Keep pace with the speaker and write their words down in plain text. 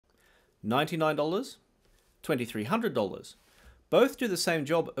$99, $2,300. Both do the same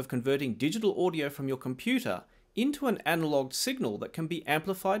job of converting digital audio from your computer into an analog signal that can be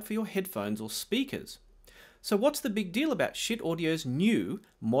amplified for your headphones or speakers. So what's the big deal about Schiit Audio's new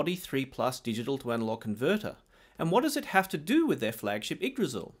Modi 3 Plus digital to analog converter? And what does it have to do with their flagship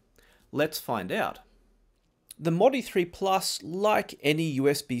Yggdrasil? Let's find out. The Modi 3 Plus, like any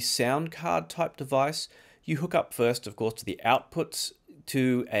USB sound card type device, you hook up first, of course, to the outputs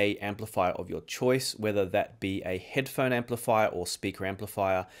to an amplifier of your choice, whether that be a headphone amplifier or speaker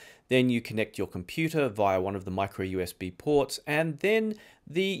amplifier. Then you connect your computer via one of the micro USB ports, and then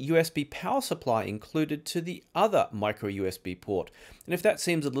the USB power supply included to the other micro USB port. And if that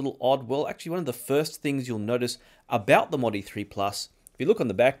seems a little odd, well, actually one of the first things you'll notice about the Modi 3 Plus, if you look on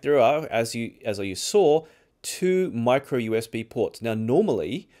the back, there are, as you saw, two micro USB ports. Now,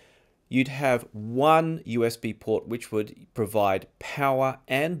 normally, you'd have one USB port which would provide power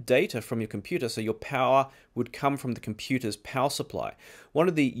and data from your computer, so your power would come from the computer's power supply. One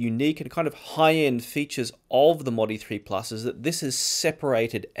of the unique and kind of high-end features of the Modi 3 Plus is that this is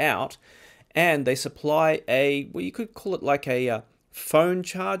separated out, and they supply a, well, you could call it like a phone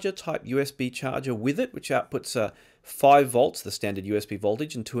charger type USB charger with it, which outputs 5 volts, the standard USB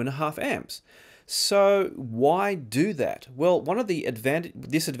voltage, and 2.5 amps. So why do that? Well, one of the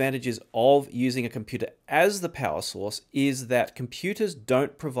disadvantages of using a computer as the power source is that computers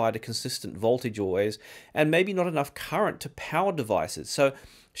don't provide a consistent voltage always, and maybe not enough current to power devices. So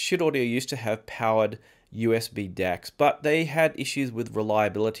Schiit Audio used to have powered USB DACs, but they had issues with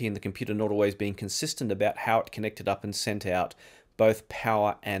reliability and the computer not always being consistent about how it connected up and sent out both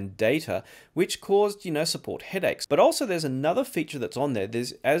power and data, which caused, support headaches. But also there's another feature that's on there.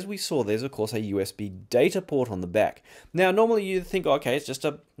 As we saw, there's of course a USB data port on the back. Now, normally you think, okay, it's just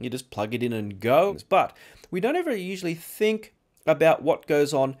you just plug it in and go, but we don't ever usually think about what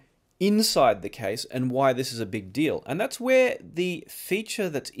goes on inside the case and why this is a big deal. And that's where the feature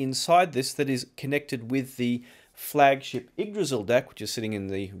that's inside this that is connected with the flagship Yggdrasil DAC, which is sitting in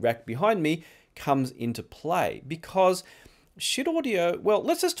the rack behind me, comes into play. Because Schiit Audio, well,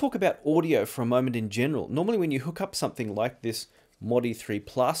 let's just talk about audio for a moment in general. Normally when you hook up something like this Modi 3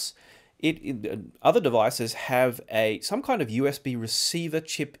 Plus, other devices have some kind of USB receiver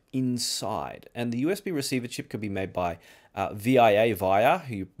chip inside. And the USB receiver chip could be made by VIA,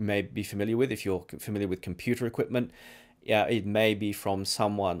 who you may be familiar with if you're familiar with computer equipment. It may be from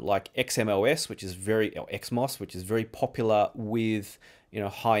someone like XMOS, or XMOS, which is very popular with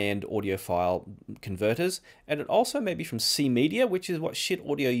high-end audiophile converters, and it also may be from C Media, which is what Schiit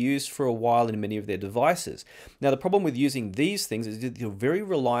Audio used for a while in many of their devices. Now, the problem with using these things is that you're very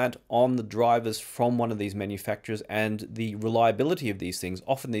reliant on the drivers from one of these manufacturers and the reliability of these things.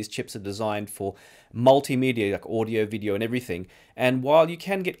 Often these chips are designed for multimedia, like audio, video, and everything. And while you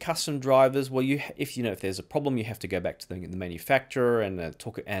can get custom drivers, well, if there's a problem, you have to go back to the manufacturer and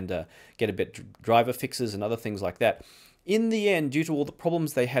get a bit driver fixes and other things like that. In the end, due to all the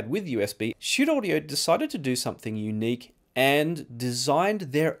problems they had with USB, Schiit Audio decided to do something unique and designed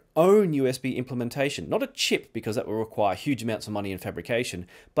their own USB implementation. Not a chip, because that will require huge amounts of money in fabrication,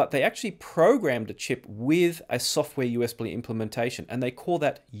 but they actually programmed a chip with a software USB implementation, and they call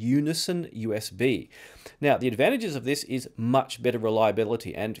that Unison USB. Now, the advantages of this is much better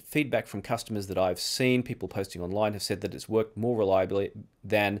reliability, and feedback from customers that I've seen, people posting online, have said that it's worked more reliably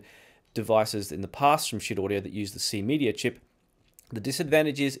than devices in the past from Schiit Audio that use the C Media chip. The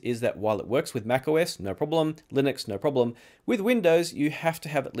disadvantage is that while it works with macOS, no problem, Linux, no problem, with Windows, you have to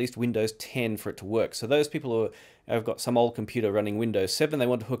have at least Windows 10 for it to work. So those people who have got some old computer running Windows 7, they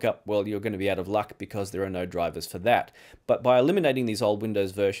want to hook up, well, you're going to be out of luck because there are no drivers for that. But by eliminating these old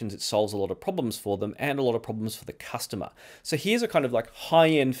Windows versions, it solves a lot of problems for them and a lot of problems for the customer. So here's a kind of like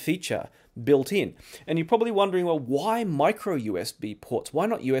high-end feature built in. And you're probably wondering, well, why micro USB ports? Why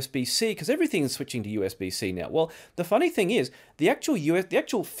not USB-C? Because everything is switching to USB-C now. Well, the funny thing is, the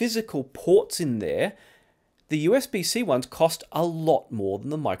actual physical ports in there, the USB-C ones cost a lot more than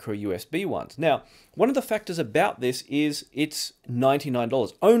the micro USB ones. Now, one of the factors about this is it's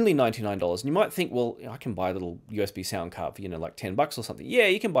 $99, only $99. And you might think, well, I can buy a little USB sound card for, like $10 or something. Yeah,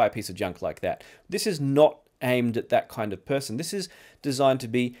 you can buy a piece of junk like that. This is not aimed at that kind of person. This is designed to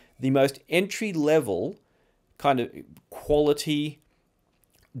be the most entry-level kind of quality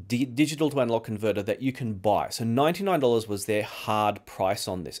digital to analog converter that you can buy. So $99 was their hard price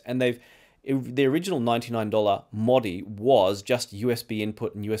on this. And the original $99 Modi was just USB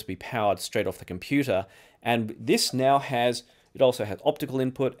input and USB powered straight off the computer. And this now it also has optical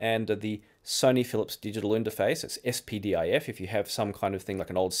input and the Sony Philips digital interface. It's SPDIF if you have some kind of thing like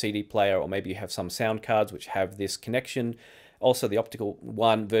an old CD player, or maybe you have some sound cards which have this connection. Also the optical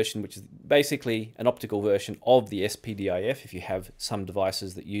one version, which is basically an optical version of the SPDIF. If you have some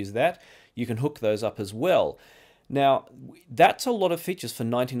devices that use that, you can hook those up as well. Now, that's a lot of features for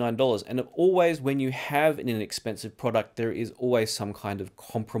 $99, and always when you have an inexpensive product, there is always some kind of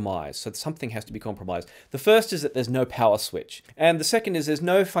compromise. So something has to be compromised. The first is that there's no power switch, and the second is there's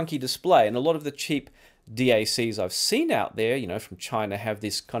no funky display. And a lot of the cheap DACs I've seen out there, you know, from China, have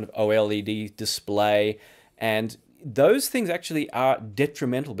this kind of OLED display, and those things actually are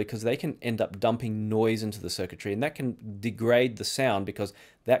detrimental because they can end up dumping noise into the circuitry, and that can degrade the sound because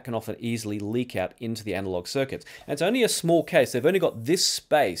that can often easily leak out into the analog circuits. And it's only a small case. They've only got this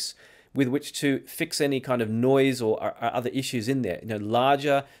space with which to fix any kind of noise or other issues in there. You know,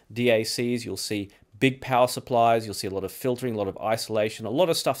 larger DACs, you'll see big power supplies, you'll see a lot of filtering, a lot of isolation, a lot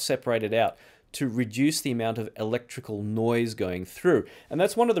of stuff separated out to reduce the amount of electrical noise going through. And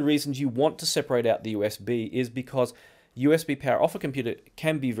that's one of the reasons you want to separate out the USB, is because USB power off a computer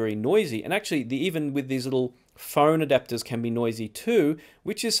can be very noisy. And actually, even with these little phone adapters can be noisy too,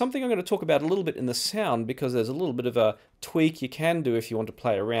 which is something I'm going to talk about a little bit in the sound, because there's a little bit of a tweak you can do if you want to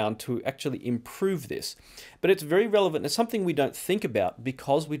play around to actually improve this. But it's very relevant. It's something we don't think about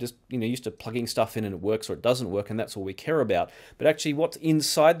because we just, you know, used to plugging stuff in and it works or it doesn't work, and that's all we care about. But actually what's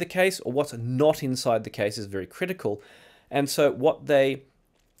inside the case or what's not inside the case is very critical. And so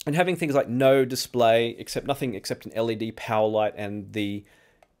and having things like no display, nothing except an LED power light and the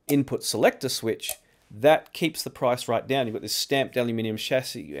input selector switch, that keeps the price right down. You've got this stamped aluminium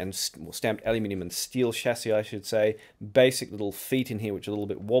chassis, and stamped aluminium and steel chassis, I should say. Basic little feet in here, which are a little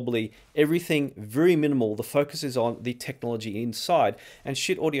bit wobbly. Everything very minimal. The focus is on the technology inside. And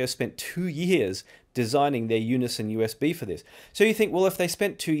Schiit Audio spent 2 years designing their Unison USB for this. So you think, well, if they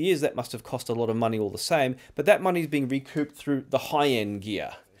spent 2 years, that must have cost a lot of money all the same. But that money is being recouped through the high-end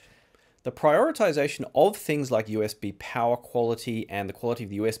gear. The prioritization of things like USB power quality and the quality of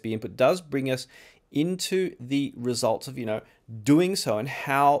the USB input does bring us into the results of, you know, doing so and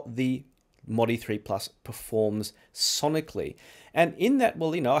how the Modi 3 Plus performs sonically. And in that,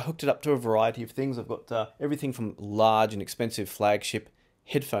 well, you know, I hooked it up to a variety of things. I've got everything from large and expensive flagship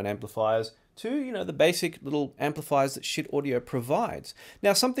headphone amplifiers to, you know, the basic little amplifiers that Schiit Audio provides.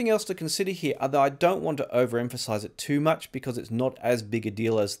 Now, something else to consider here, although I don't want to overemphasize it too much because it's not as big a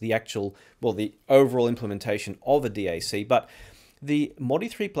deal as the actual, well, the overall implementation of a DAC, but the Modi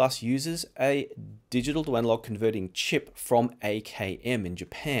 3 Plus uses a digital to analog converting chip from AKM in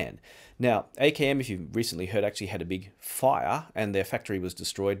Japan. Now, AKM, if you've recently heard, actually had a big fire and their factory was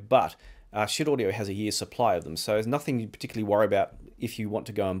destroyed, but Schiit Audio has a year's supply of them, so there's nothing you particularly worry about if you want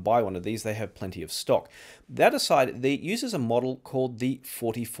to go and buy one of these. They have plenty of stock. That aside, it uses a model called the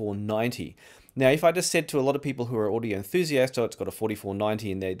 4490. Now, if I just said to a lot of people who are audio enthusiasts, oh, it's got a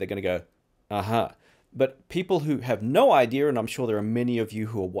 4490 in there, they're going to go, uh-huh. But people who have no idea, and I'm sure there are many of you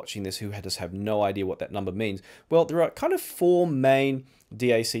who are watching this who just have no idea what that number means, well, there are kind of 4 main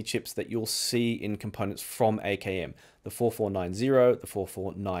DAC chips that you'll see in components from AKM. The 4490, the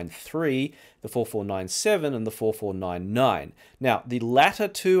 4493, the 4497, and the 4499. Now, the latter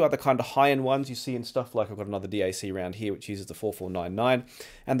two are the kind of high-end ones you see in stuff like, I've got another DAC around here which uses the 4499.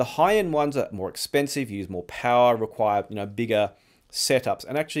 And the high-end ones are more expensive, use more power, require, you know, bigger setups.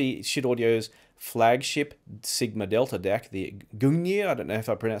 And actually, Schiit Audio's flagship Sigma Delta DAC, the Gungnir, I don't know if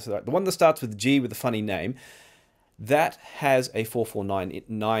I pronounced it right, the one that starts with G with a funny name, that has a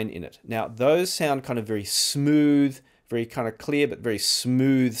 4499 in it. Now, those sound kind of very smooth, very kind of clear, but very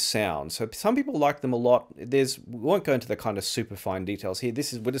smooth sound. So some people like them a lot. We won't go into the kind of super fine details here.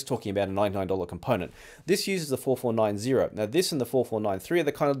 We're just talking about a $99 component. This uses the 4490. Now, this and the 4493 are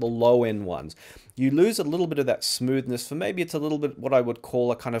the kind of the low-end ones. You lose a little bit of that smoothness, for maybe it's a little bit what I would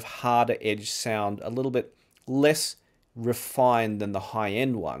call a kind of harder edge sound, a little bit less refined than the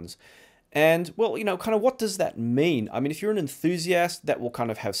high-end ones. And, well, you know, kind of what does that mean? I mean, if you're an enthusiast, that will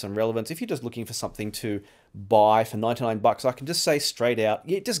kind of have some relevance. If you're just looking for something to buy for 99 bucks, I can just say straight out,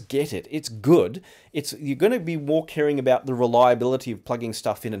 yeah, just get it. It's good. You're going to be more caring about the reliability of plugging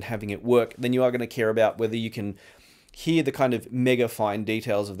stuff in and having it work than you are going to care about whether you can hear the kind of mega fine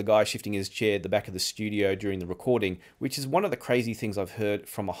details of the guy shifting his chair at the back of the studio during the recording, which is one of the crazy things I've heard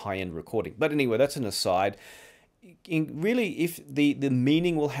from a high-end recording. But anyway, that's an aside. Really, if the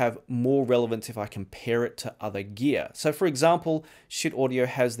meaning will have more relevance if I compare it to other gear. So, for example, Schiit Audio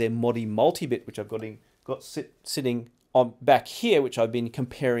has their Modi Multibit, which I've got sitting on back here, which I've been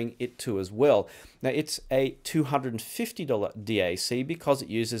comparing it to as well. Now, it's a $250 DAC because it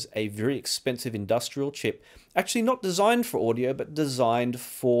uses a very expensive industrial chip, actually not designed for audio, but designed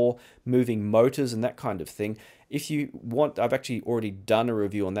for moving motors and that kind of thing. If you want, I've actually already done a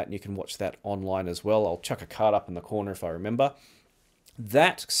review on that, and you can watch that online as well. I'll chuck a card up in the corner if I remember.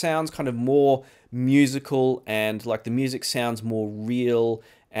 That sounds kind of more musical, and like the music sounds more real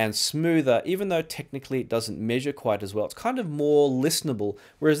and smoother, even though technically it doesn't measure quite as well. It's kind of more listenable,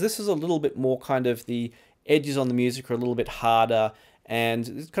 whereas this is a little bit more kind of, the edges on the music are a little bit harder, and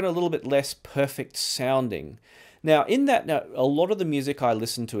it's kind of a little bit less perfect sounding. Now, a lot of the music I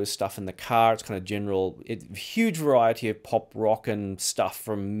listen to is stuff in the car. It's kind of general, huge variety of pop, rock, and stuff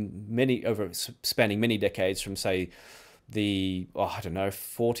from spanning many decades, from say the, I don't know,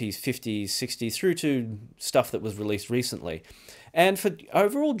 40s, 50s, 60s, through to stuff that was released recently. And for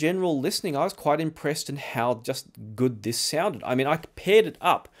overall general listening, I was quite impressed in how just good this sounded. I mean, I paired it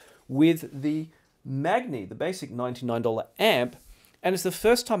up with the Magni, the basic $99 amp, and it's the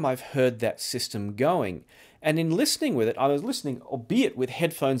first time I've heard that system going. And in listening with it, I was listening, albeit with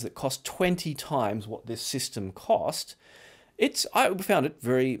headphones that cost 20 times what this system cost. I found it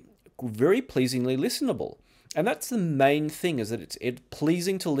very, very pleasingly listenable. And that's the main thing, is that it's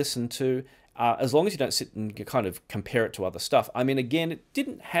pleasing to listen to, as long as you don't sit and kind of compare it to other stuff. I mean, again, it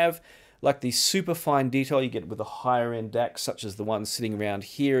didn't have like the super fine detail you get with the higher end DACs, such as the ones sitting around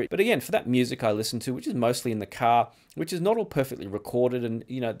here. But again, for that music I listen to, which is mostly in the car, which is not all perfectly recorded, and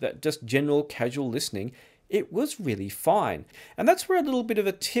that just general casual listening, it was really fine. And that's where a little bit of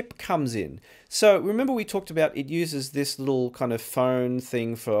a tip comes in. So remember, we talked about it uses this little kind of phone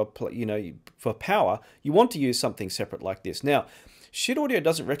thing for power. You want to use something separate like this. Now, Schiit Audio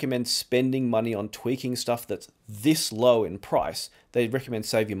doesn't recommend spending money on tweaking stuff that's this low in price. They recommend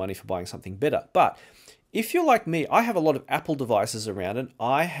save your money for buying something better. But if you're like me, I have a lot of Apple devices around, and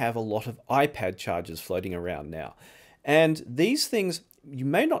I have a lot of iPad chargers floating around now. And these things, you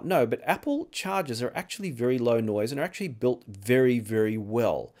may not know, but Apple chargers are actually very low noise and are actually built very, very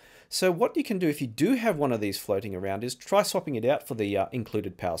well. So what you can do if you do have one of these floating around is try swapping it out for the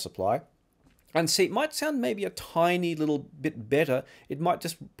included power supply. And see, it might sound maybe a tiny little bit better. It might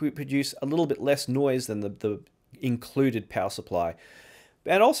just produce a little bit less noise than the included power supply.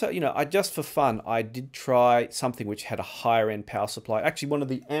 And also, just for fun, I did try something which had a higher end power supply. Actually, one of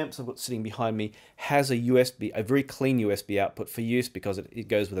the amps I've got sitting behind me has a very clean USB output for use, because it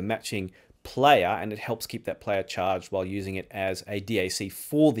goes with a matching player, and it helps keep that player charged while using it as a DAC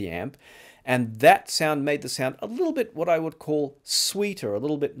for the amp. And that sound made the sound a little bit what I would call sweeter, a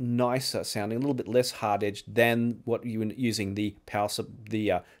little bit nicer sounding, a little bit less hard-edged than what you were using the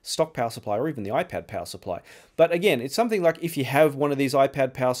stock power supply, or even the iPad power supply. But again, it's something like, if you have one of these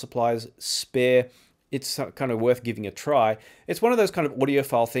iPad power supplies spare, it's kind of worth giving a try. It's one of those kind of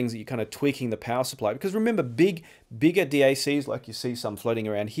audiophile things that you're kind of tweaking the power supply. Because remember, bigger DACs, like you see some floating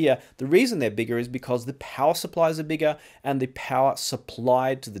around here, the reason they're bigger is because the power supplies are bigger, and the power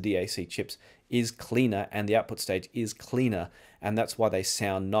supplied to the DAC chips is cleaner, and the output stage is cleaner. And that's why they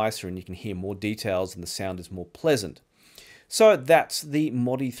sound nicer, and you can hear more details, and the sound is more pleasant. So that's the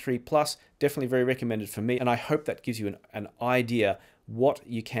Modi 3 Plus. Definitely very recommended for me, and I hope that gives you an idea what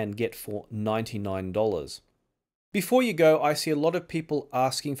you can get for $99. Before you go, I see a lot of people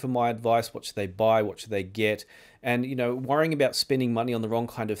asking for my advice. What should they buy? What should they get? And, worrying about spending money on the wrong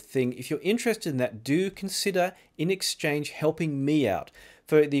kind of thing. If you're interested in that, do consider, in exchange, helping me out.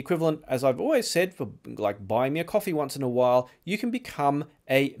 For the equivalent, as I've always said, for like buying me a coffee once in a while, you can become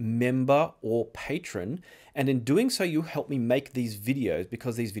a member or patron. And in doing so, you help me make these videos,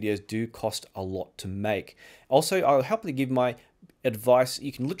 because these videos do cost a lot to make. Also, I'll happily give my advice.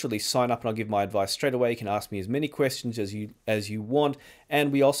 You can literally sign up and I'll give my advice straight away. You can ask me as many questions as you want.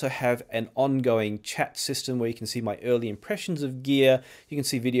 And we also have an ongoing chat system where you can see my early impressions of gear. You can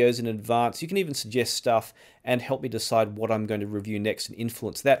see videos in advance. You can even suggest stuff and help me decide what I'm going to review next and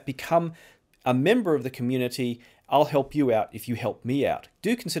influence that. Become a member of the community. I'll help you out if you help me out.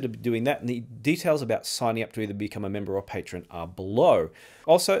 Do consider doing that, and the details about signing up to either become a member or patron are below.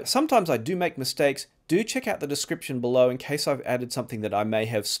 Also, sometimes I do make mistakes. Do check out the description below in case I've added something that I may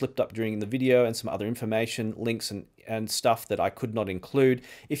have slipped up during the video, and some other information, links and stuff that I could not include.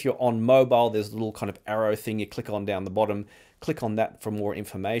 If you're on mobile, there's a little kind of arrow thing you click on down the bottom. Click on that for more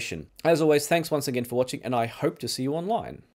information. As always, thanks once again for watching, and I hope to see you online.